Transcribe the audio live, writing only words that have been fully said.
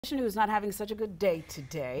Who's not having such a good day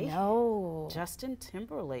today. No. Justin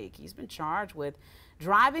Timberlake. He's been charged with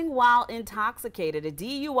driving while intoxicated, a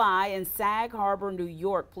DUI in Sag Harbor, New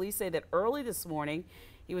York. Police say that early this morning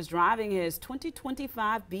he was driving his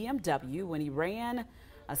 2025 BMW when he ran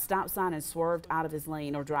a stop sign and swerved out of his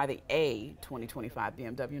lane, or driving a 2025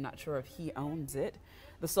 BMW. Not sure if he owns it.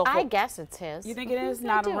 I guess it's his. You think it is?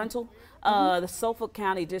 Not a rental? The Suffolk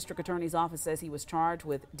County District Attorney's Office says he was charged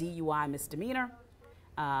with DUI misdemeanor.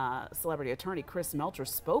 Celebrity attorney Chris Melcher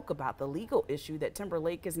spoke about the legal issue that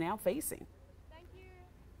Timberlake is now facing.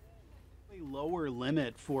 Lower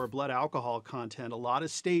limit for blood alcohol content. A lot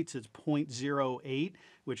of states it's 0.08,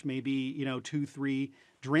 which may be 2-3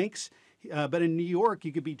 drinks, but in New York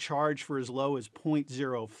you could be charged for as low as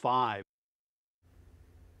 0.05.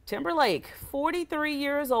 Timberlake, 43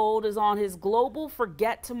 years old, is on his global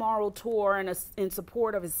Forget Tomorrow tour in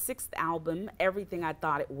support of his 6th album, Everything I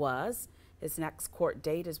Thought It Was. His next court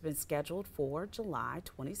date has been scheduled for July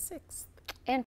 26th.